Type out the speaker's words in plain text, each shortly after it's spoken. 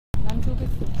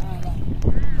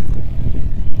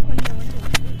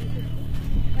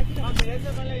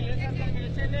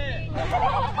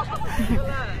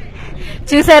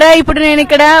చూసారా, ఇప్పుడు నేను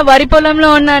ఇక్కడ వరి పొలంలో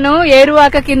ఉన్నాను,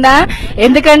 ఏరువాక కింద.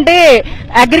 ఎందుకంటే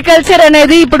అగ్రికల్చర్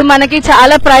అనేది ఇప్పుడు మనకి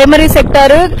చాలా ప్రైమరీ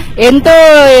సెక్టార్, ఎంతో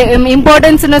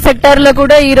ఇంపార్టెన్స్ ఉన్న సెక్టార్ లో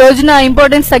కూడా ఈ రోజున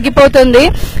ఇంపార్టెన్స్ తగ్గిపోతుంది.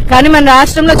 కానీ మన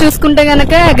రాష్ట్రంలో చూసుకుంటే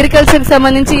గనక అగ్రికల్చర్ కి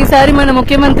సంబంధించి ఈసారి మన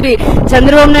ముఖ్యమంత్రి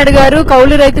చంద్రబాబు నాయుడు గారు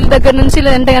కౌలు రైతుల దగ్గర నుంచి,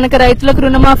 లేదంటే గనక రైతులకు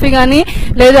రుణమాఫీ గానీ,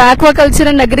 లేదు ఆక్వాకల్చర్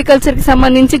అండ్ అగ్రికల్చర్ కి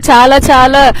సంబంధించి చాలా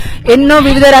చాలా ఎన్నో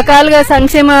వివిధ రకాలుగా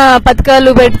సంక్షేమ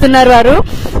పథకాలు పెడుతున్నారు వారు.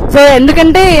 సో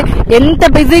ఎందుకంటే ఎంత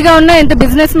బిజీగా ఉన్నా, ఎంత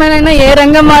బిజినెస్ మ్యాన్ అయినా, ఏ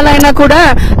రంగం వాళ్ళైనా కూడా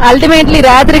అల్టిమేట్లీ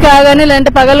రాత్రి కాగానే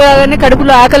లేదంటే పగలు కాగానే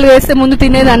కడుపులో ఆకలి వేస్తే ముందు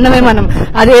తినేది అన్నమే మనం,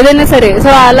 అది ఏదైనా సరే. సో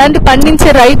అలాంటి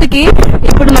పండించే రైతుకి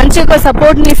ఇప్పుడు మంచి ఒక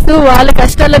సపోర్ట్ ని ఇస్తూ, వాళ్ళ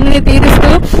కష్టాలన్నీ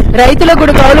తీరుస్తూ, రైతులకు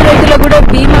కూడా, కౌలు రైతులకు కూడా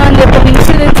బీమా అని చెప్పి,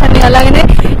 ఇన్సూరెన్స్ అని, అలాగనే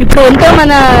ఇప్పుడు ఎంతో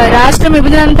మన రాష్ట్రం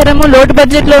విభజనానంతరము లోటు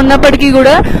బడ్జెట్ లో ఉన్నప్పటికీ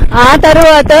కూడా, ఆ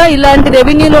తర్వాత ఇలాంటి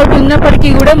రెవెన్యూ లోటు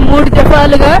ఉన్నప్పటికీ కూడా 3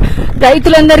 దఫాలుగా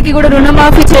రైతులందరికీ కూడా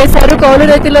రుణమాఫీ చేశారు. కౌలు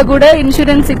రైతులకు కూడా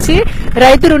ఇన్సూరెన్స్ ఇచ్చి,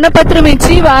 రైతు రుణపత్రం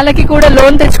ఇచ్చి వాళ్ళకి కూడా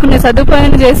లోన్ తెచ్చుకునే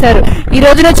సదుపాయం చేశారు. ఈ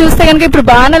రోజున చూస్తే కనుక ఇప్పుడు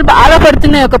బాణాలు బాగా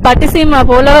పడుతున్నాయి. ఒక పట్టిసీమ,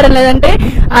 పోలవరం, లేదంటే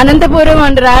అనంతపురం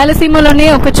అండ్ రాయలసీమలోనే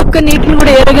ఒక చుక్క నీటిని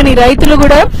కూడా ఎరగని రైతులు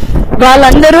కూడా,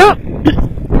 వాళ్ళందరూ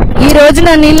ఈ రోజున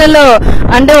నీళ్లలో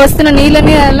అంటే వస్తున్న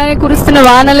నీళ్ళని, అలాగే కురుస్తున్న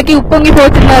వానలకి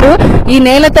ఉప్పొంగిపోతున్నారు. ఈ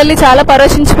నేల తల్లి చాలా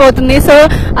పరవశించిపోతుంది. సో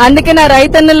అందుకే నా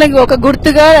రైతన్నులకి ఒక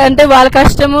గుర్తుగా, అంటే వాళ్ళ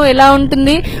కష్టము ఎలా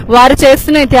ఉంటుంది, వారు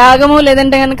చేస్తున్న త్యాగము,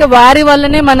 లేదంటే కనుక వారి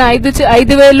వల్లనే మన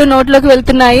 5,000 నోట్లోకి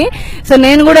వెళ్తున్నాయి. సో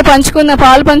నేను కూడా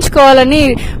పాలు పంచుకోవాలని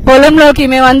పొలంలోకి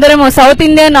మేమందరం south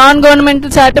India non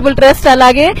governmental charitable trust,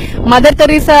 అలాగే మదర్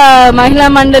తెరీసా మహిళా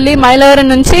మండలి మైలవరం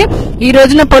నుంచి ఈ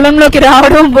రోజున పొలంలోకి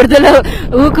రావడం, బురదలో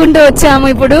ఊకుంటూ వచ్చాము.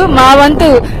 ఇప్పుడు మా వంతు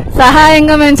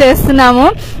సహాయంగా మేము చేస్తున్నాము.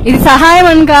 ఇది సహాయం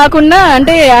అని కాకుండా,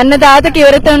 అంటే అన్నదాతకి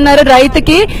ఎవరైతే ఉన్నారో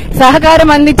రైతుకి సహకారం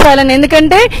అందించాలని.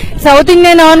 ఎందుకంటే south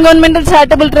India non governmental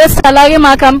charitable trust, అలాగే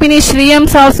మా కంపెనీ శ్రీఎం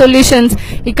సాఫ్ సొల్యూషన్స్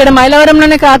ఇక్కడ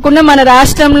మైలవరంలోనే కాకుండా మన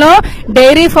రాష్ట్రంలో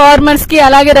డైరీ ఫార్మర్స్ కి,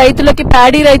 అలాగే రైతులకి,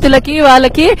 ప్యాడీ రైతులకి,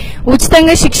 వాళ్ళకి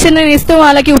ఉచితంగా శిక్షణ ఇస్తూ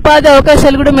వాళ్ళకి ఉపాధి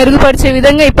అవకాశాలు కూడా మెరుగుపరిచే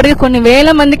విధంగా ఇప్పటికి కొన్ని వేల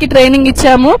మందికి ట్రైనింగ్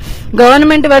ఇచ్చాము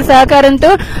గవర్నమెంట్ వారి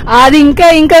సహకారంతో. అది ఇంకా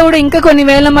కొన్ని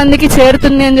వేల మందికి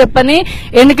చేరుతుంది అని చెప్పని.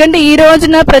 ఎందుకంటే ఈ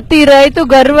రోజున ప్రతి రైతు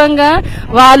గర్వంగా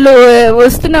వాళ్ళు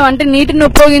వస్తున్న, అంటే నీటిని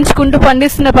ఉపయోగించుకుంటూ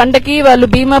పండిస్తున్న పంటకి వాళ్ళు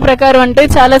బీమా ప్రకారం అంటే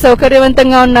చాలా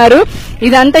సౌకర్యవంతంగా ఉన్నారు.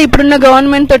 ఇదంతా ఇప్పుడున్న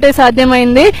గవర్నమెంట్ తోటే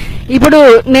సాధ్యమైంది. ఇప్పుడు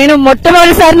నేను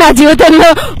మొట్టమొదటిసారి నా జీవితంలో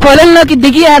పొలంలోకి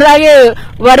దిగి, అలాగే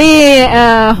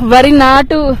వరి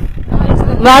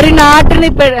నాటుని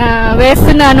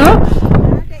వేస్తున్నాను.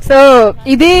 సో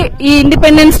ఇది ఈ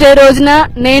ఇండిపెండెన్స్ డే రోజున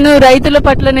నేను రైతుల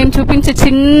పట్ల నేను చూపించే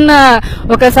చిన్న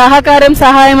ఒక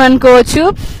సహాయం అనుకోవచ్చు.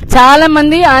 చాలా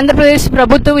మంది ఆంధ్రప్రదేశ్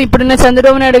ప్రభుత్వం, ఇప్పుడున్న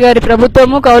చంద్రబాబు నాయుడు గారి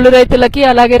ప్రభుత్వము కౌలు రైతులకి,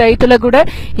 అలాగే రైతులకు కూడా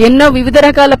ఎన్నో వివిధ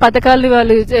రకాల పథకాలు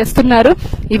వాళ్ళు చేస్తున్నారు.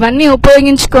 ఇవన్నీ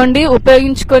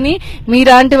ఉపయోగించుకొని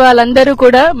మీలాంటి వాళ్ళందరూ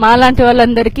కూడా, మాలాంటి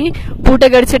వాళ్ళందరికీ పూట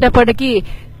గడిచేటప్పటికి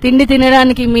తిండి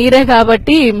తినడానికి మీరే.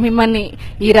 కాబట్టి మిమ్మల్ని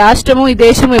ఈ రాష్ట్రము, ఈ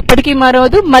దేశము ఎప్పటికీ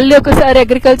మరవదు. మళ్ళీ ఒకసారి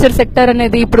అగ్రికల్చర్ సెక్టర్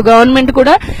అనేది ఇప్పుడు గవర్నమెంట్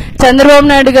కూడా, చంద్రబాబు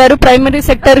నాయుడు గారు ప్రైమరీ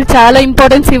సెక్టర్ కి చాలా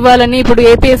ఇంపార్టెన్స్ ఇవ్వాలని ఇప్పుడు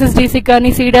ఏపీఎస్ఎస్డిసి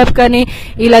కానీ, సీడాప్ కానీ,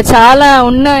 ఇలా చాలా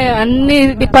ఉన్న అన్ని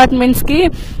డిపార్ట్మెంట్స్ కి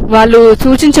వాళ్ళు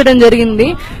సూచించడం జరిగింది.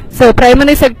 సో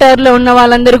ప్రైమరీ సెక్టర్ లో ఉన్న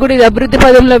వాళ్ళందరూ కూడా ఇది అభివృద్ధి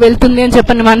పదంలో వెళ్తుంది అని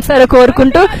చెప్పని మనసారా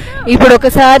కోరుకుంటూ, ఇప్పుడు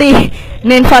ఒకసారి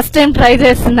నేను ఫస్ట్ టైం ట్రై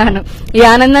చేస్తున్నాను. ఈ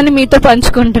ఆనందాన్ని మీతో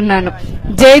పంచుకుంటున్నాను.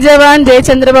 జై జవాన్, జై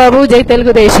చంద్రబాబు, జై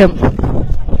తెలుగుదేశం.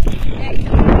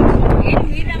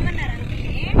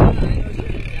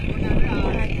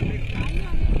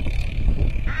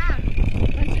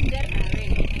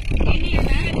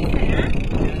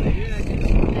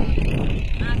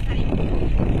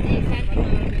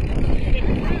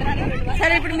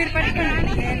 సరే ఇప్పుడు మీరు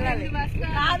పట్టుకోండి.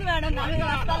 కాదు మేడం, 40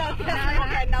 బస్తాలు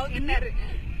అవుతున్నారు.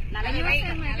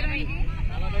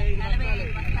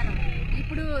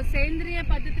 ఇప్పుడు సేంద్రియ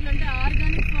పద్ధతులు అంటే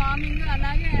ఆర్గానిక్ ఫార్మింగ్,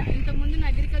 అలాగే ఇంతకుముందు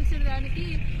అగ్రికల్చర్ దానికి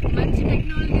మంచి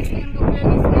టెక్నాలజీస్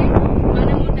ఉపయోగిస్తే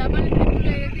మనము డబల్ ట్రిపుల్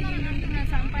ఏదైతే ఉంటుందో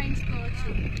సంపాదించుకోవచ్చు.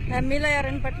 మీలో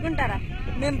ఎవరైనా పట్టుకుంటారా?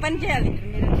 మేము పని చేయాలి.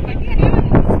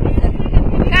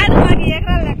 కాదు, మాకు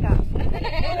ఎకరాలు లెక్క.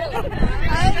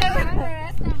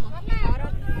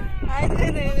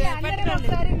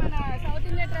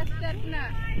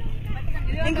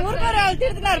 ఇంక ఊరుకోరు, వాళ్ళు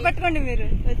తిడుతున్నారు. పట్టుకోండి మీరు.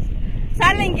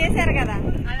 సార్లు ఇంకేసారు కదా,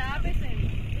 అది ఆపేసేయండి.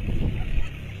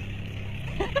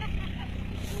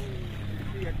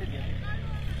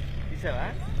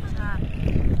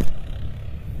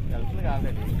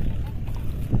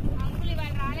 అంకుల్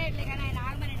ఇవాళ రాలేట్లే కానీ ఆయన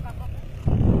ఆగమనండి పాపం.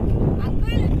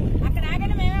 అంకుల్ అక్కడ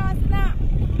ఆగండి, మేమే వస్తున్నాం.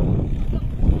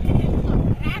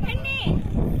 రాకండి.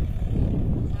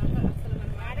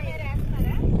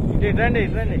 ఇట్రండి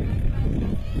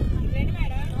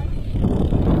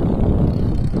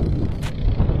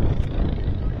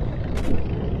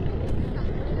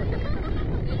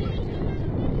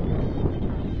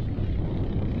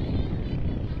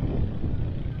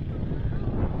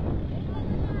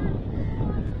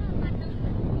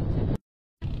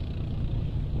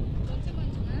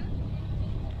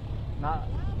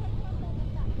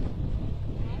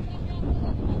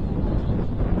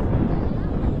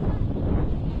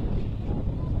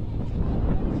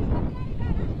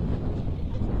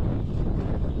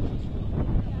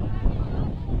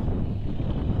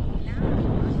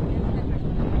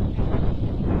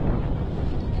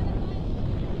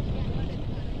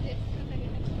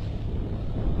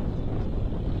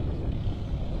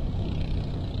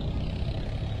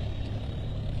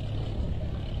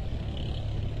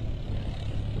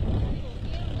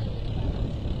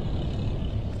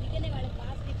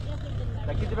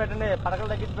తగ్గించి పెట్టండి, పడకలు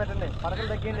తగ్గించి పెట్టండి,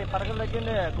 పడకలు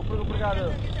తగ్గిండి, గుప్పుడు కాదు.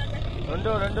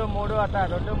 2 2 3 అట్ట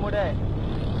 2 3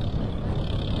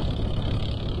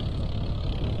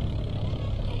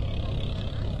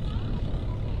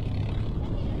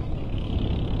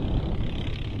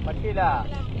 పట్టీలా.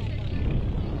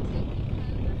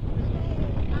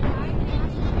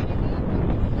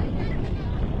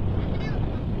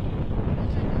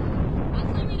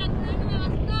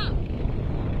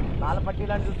 కాళ్ళ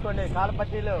పట్టీలు అని చూసుకోండి, కాళ్ళ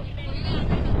పట్టీలు.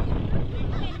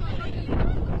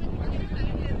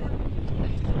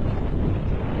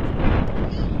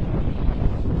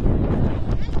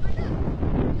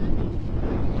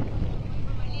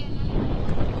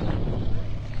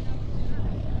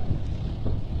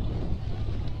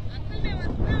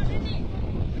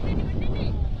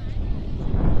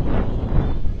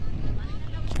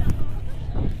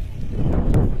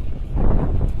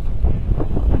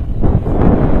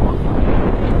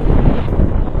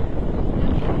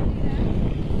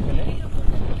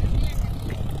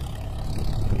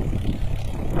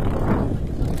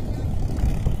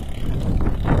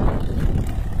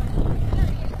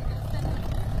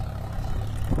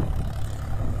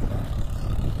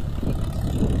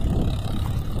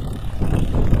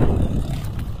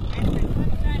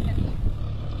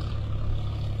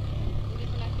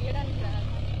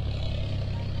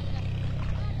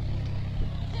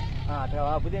 అట్లా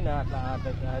బుద్ధినా అట్లా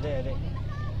అదే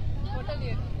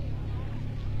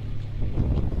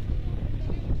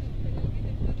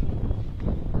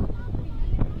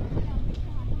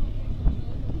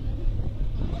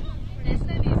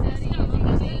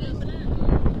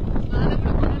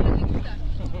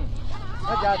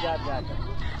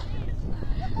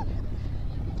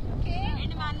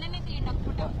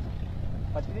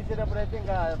పచ్చి తీసేటప్పుడు అయితే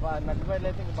ఇంకా నచ్చిపోయిలు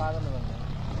అయితే ఇంకా బాగా ఉండదండి.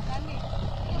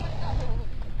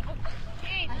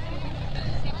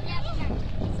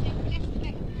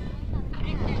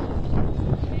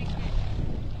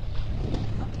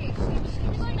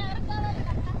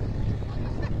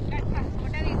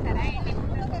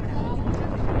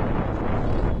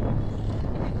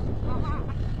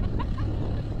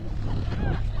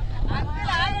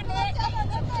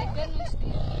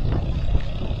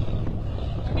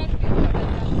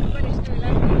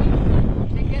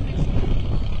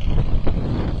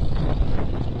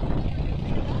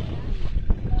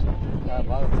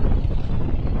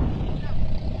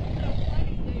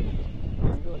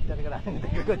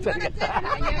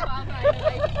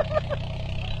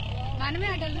 మనమే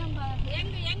అటు వెళ్దాం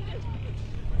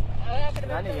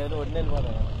కానీ ఏదో వడ్డీలు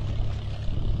పోదా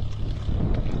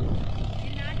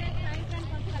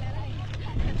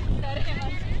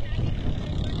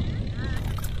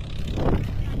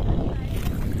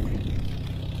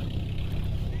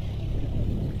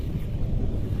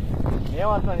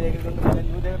ఏమవుతున్నాను ఎక్కడికి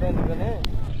నువ్వు దగ్గర ఎందుకని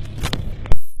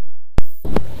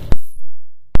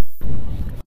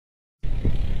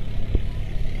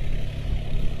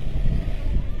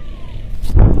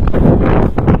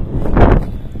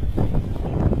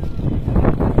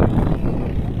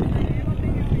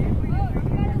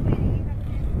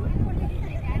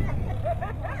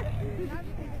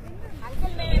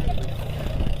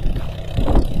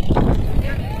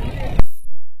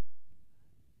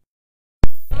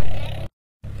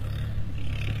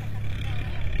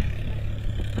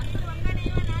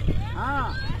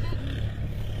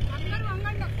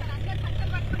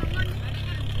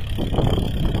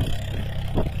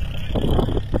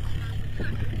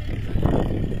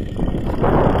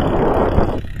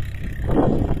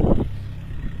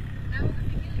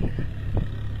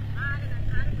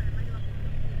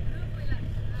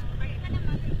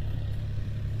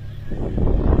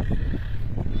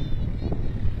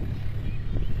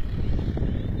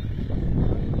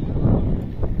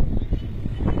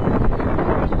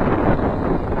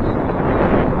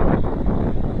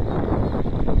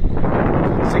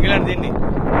దీన్ని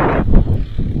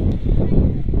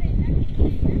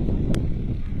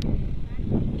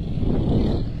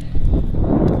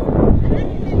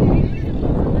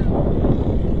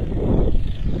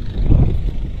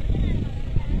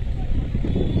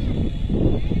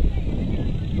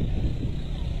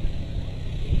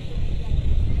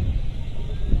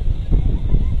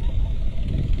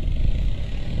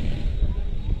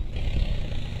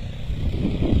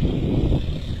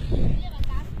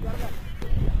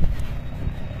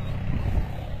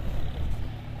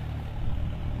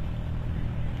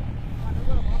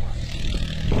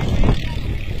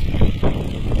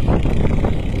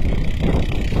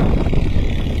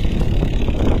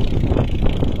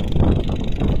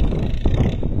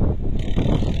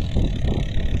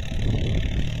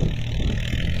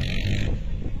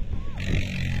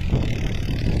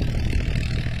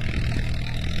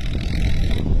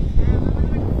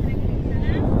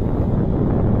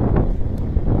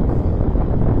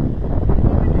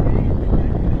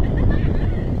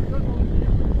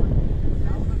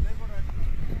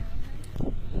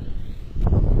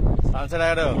చూస్తాడు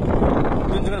ఆడు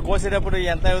గుంజుకుని కోసేటప్పుడు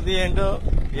ఎంత అవుతుంది ఏంటో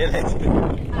ఏదైతే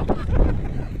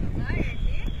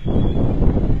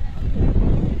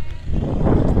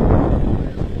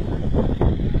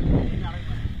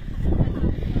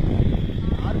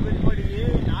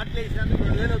నాట్లు వేసినందుకు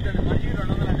 2000 అవుతుంది మనిషికి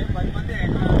 200 అండి 10 మంది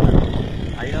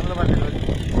 500 పడుతుంది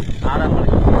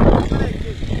ఆడమ్మకి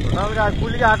 200 కాదు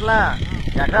కూలికి అట్లా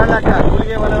ఎకరా లెక్క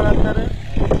కూలికి ఇవ్వాలి అంటారు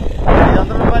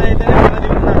 500 రూపాయలు అయితేనే కింద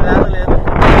దిగుతున్నారు లేదా లేదు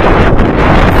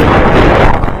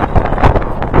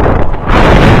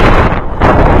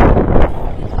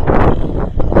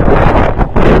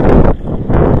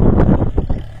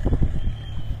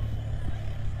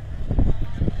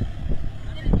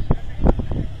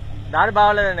దారి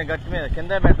బాగలేదండి గట్టి మీద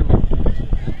కింద పెట్టండి